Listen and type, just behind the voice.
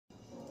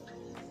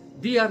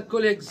Dear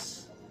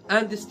colleagues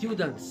and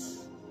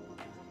students,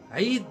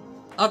 Eid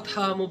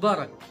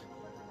Mubarak.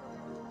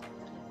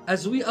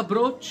 As we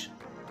approach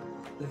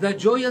the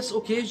joyous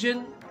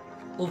occasion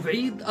of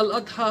Eid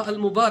al-Adha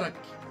al-Mubarak,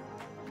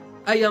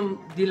 I am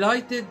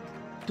delighted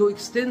to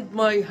extend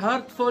my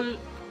heartfelt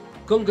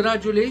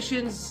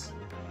congratulations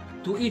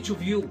to each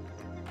of you.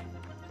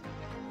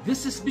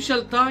 This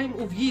special time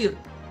of year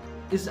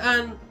is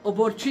an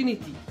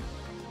opportunity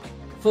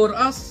for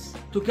us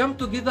to come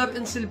together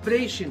in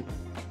celebration,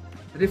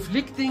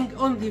 reflecting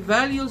on the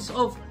values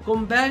of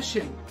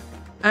compassion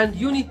and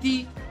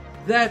unity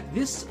that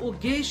this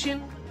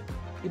occasion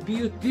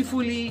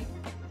beautifully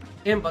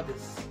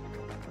embodies.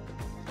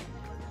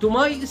 To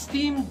my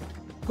esteemed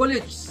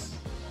colleagues,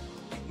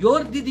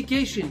 your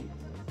dedication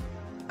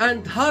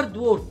and hard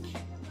work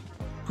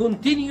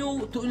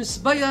continue to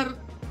inspire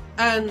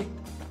and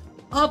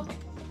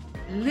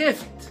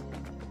uplift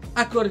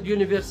Accord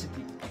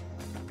University.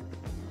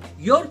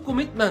 Your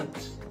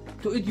commitment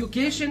to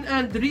education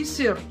and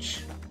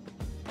research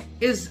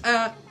is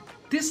a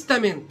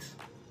testament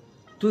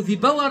to the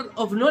power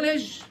of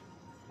knowledge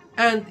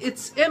and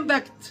its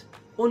impact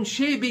on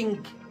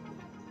shaping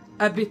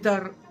a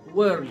better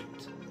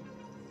world.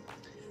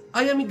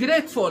 I am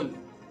grateful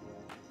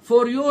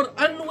for your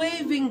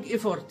unwavering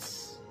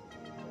efforts,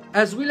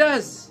 as well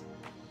as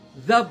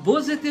the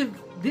positive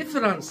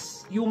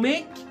difference you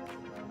make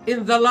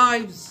in the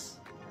lives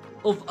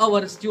of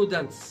our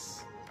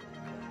students.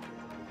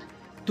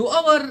 To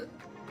our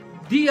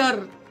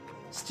dear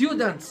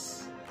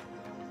students,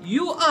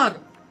 you are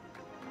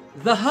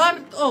the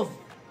heart of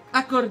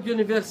Accord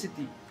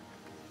University.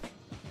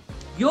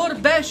 Your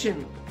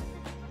passion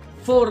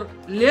for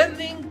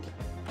learning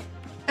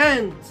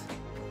and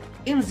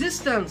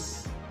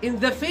insistence in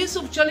the face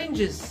of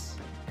challenges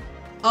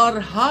are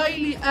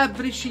highly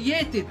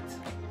appreciated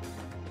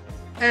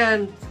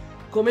and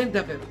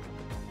commendable.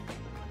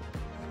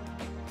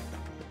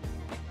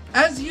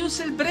 As you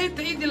celebrate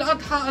Eid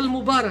al-Adha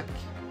al-Mubarak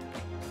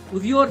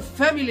with your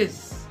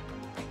families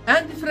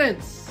and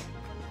friends,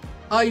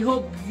 I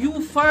hope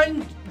you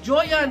find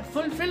joy and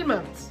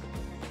fulfillment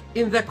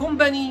in the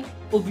company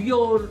of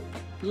your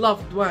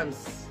loved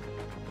ones.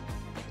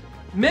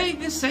 May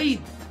this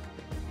Eid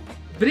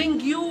bring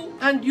you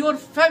and your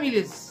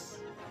families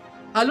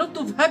a lot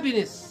of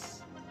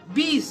happiness,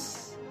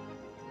 peace,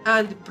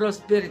 and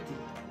prosperity.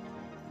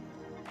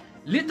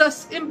 Let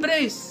us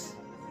embrace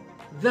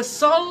the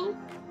soul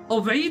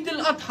of Eid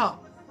al-Adha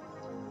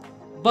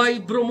by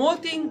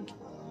promoting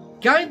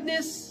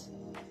kindness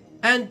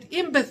and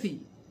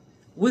empathy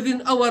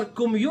within our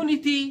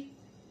community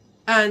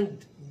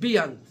and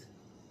beyond.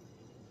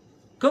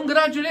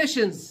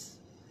 Congratulations,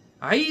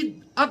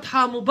 Eid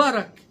Adha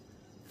Mubarak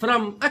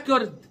from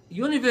Accord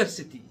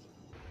University.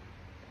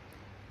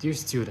 Dear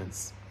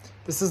students,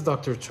 this is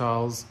Dr.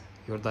 Charles,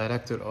 your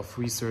Director of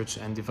Research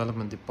and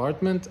Development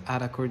Department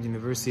at Accord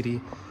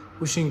University,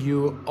 wishing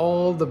you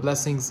all the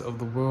blessings of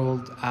the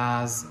world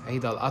as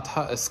Eid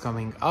al-Adha is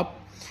coming up.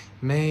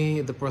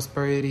 May the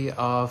prosperity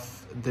of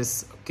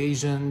this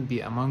occasion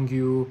be among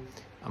you,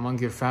 among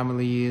your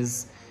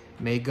families.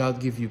 May God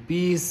give you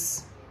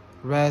peace,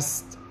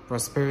 rest,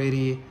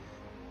 prosperity,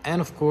 and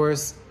of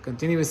course,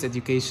 continuous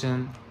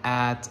education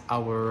at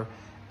our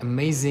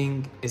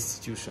amazing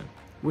institution.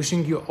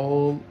 Wishing you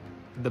all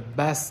the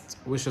best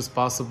wishes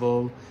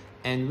possible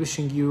and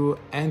wishing you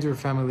and your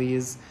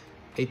families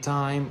a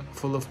time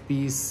full of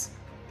peace,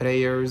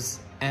 prayers,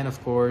 and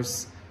of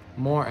course,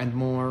 more and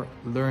more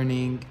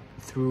learning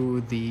through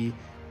the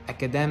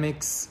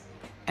academics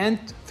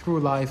and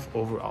through life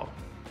overall.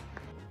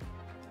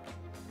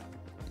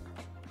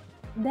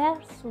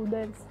 Dear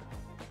students,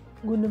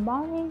 good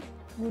morning,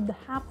 good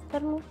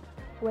afternoon,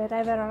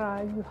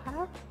 wherever you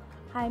are.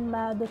 I'm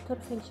Dr.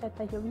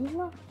 Felicetta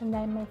Iovino and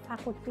I'm a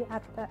faculty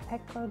at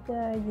Accord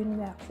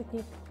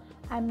University.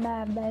 I'm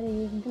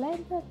very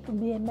glad to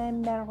be a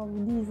member of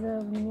this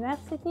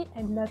university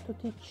and to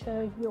teach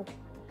you.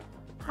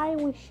 I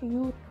wish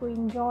you to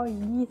enjoy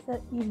this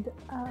Eid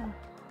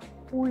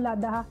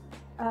al-Adha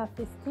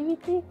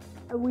festivity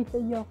with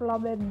your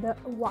loved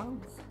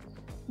ones.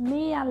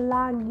 May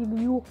Allah give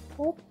you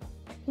hope,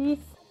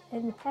 peace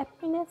and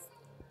happiness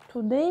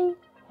today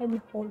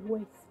and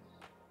always.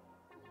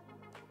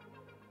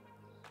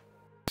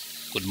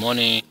 Good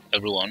morning,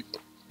 everyone.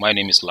 My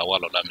name is Lawal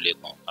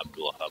Olamilekon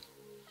Abdul Wahab,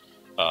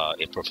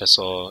 a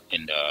professor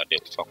in the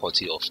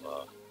Faculty of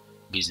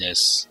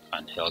Business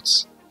and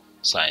Health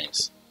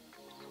Science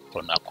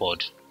from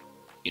Accord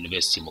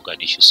University,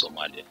 Mogadishu,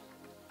 Somalia.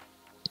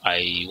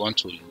 I want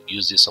to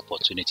use this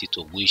opportunity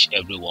to wish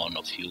every one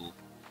of you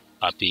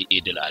happy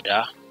Eid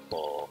al-Adha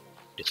for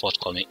the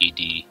forthcoming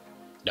Eid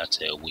that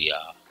we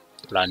are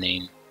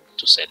planning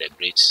to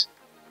celebrate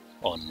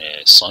on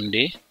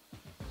Sunday.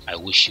 I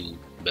wish you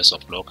best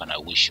of luck and I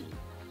wish you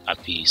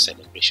happy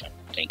celebration.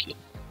 Thank you.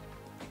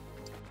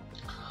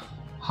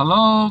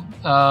 Hello,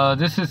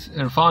 this is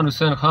Irfan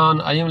Hussain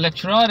Khan. I am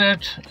lecturer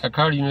at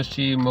Accord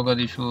University,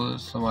 Mogadishu,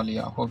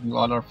 Somalia. Hope you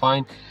all are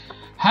fine.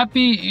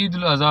 Happy Eid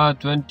al-Adha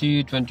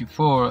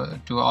 2024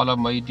 to all of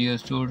my dear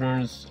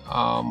students,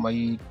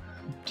 my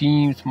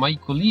teams, my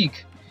colleague,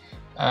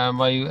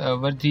 my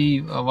worthy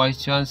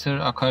Vice Chancellor,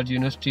 Akkad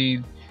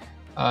University,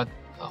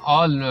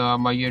 all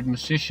my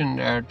administration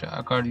at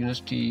Akkad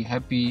University.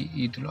 Happy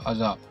Eid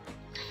al-Adha.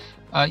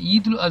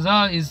 Eid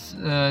al-Adha is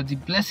the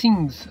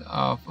blessings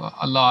of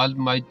Allah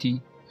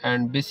Almighty,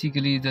 and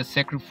basically the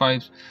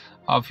sacrifice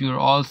of your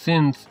all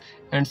sins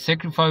and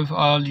sacrifice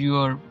all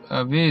your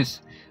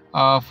ways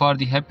for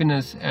the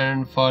happiness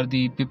and for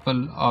the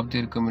people of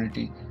their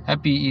community.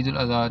 Happy Eid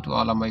al-Adha to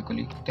all of my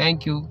colleagues.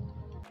 Thank you.